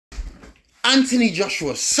Anthony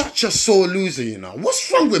Joshua, such a sore loser, you know.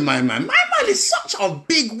 What's wrong with my man? My man is such a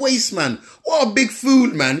big waste, man. What a big fool,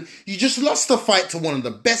 man. You just lost the fight to one of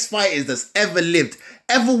the best fighters that's ever lived,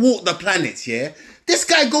 ever walked the planet, yeah? This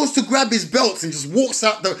guy goes to grab his belts and just walks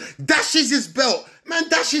out dashes his belt. Man,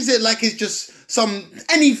 dashes it like it's just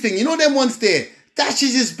anything. You know them ones there?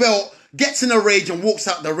 Dashes his belt, gets in a rage and walks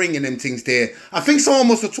out the ring and them things there. I think someone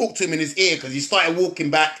must have talked to him in his ear because he started walking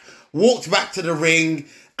back, walked back to the ring,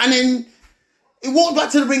 and then he walked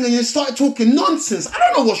back to the ring and he started talking nonsense. I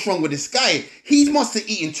don't know what's wrong with this guy. He must have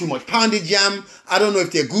eaten too much pounded yam. I don't know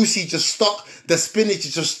if the agusi just stuck, the spinach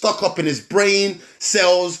is just stuck up in his brain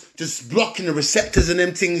cells, just blocking the receptors and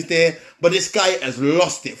them things there. But this guy has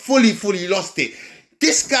lost it, fully lost it.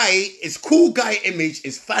 This guy, his cool guy image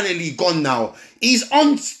is finally gone now. He's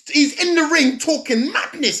in the ring talking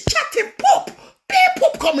madness, chatting pop. Beer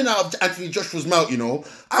pop coming out of Anthony Joshua's mouth, you know.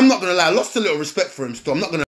 I'm not going to lie, I lost a little respect for him still. I'm not going to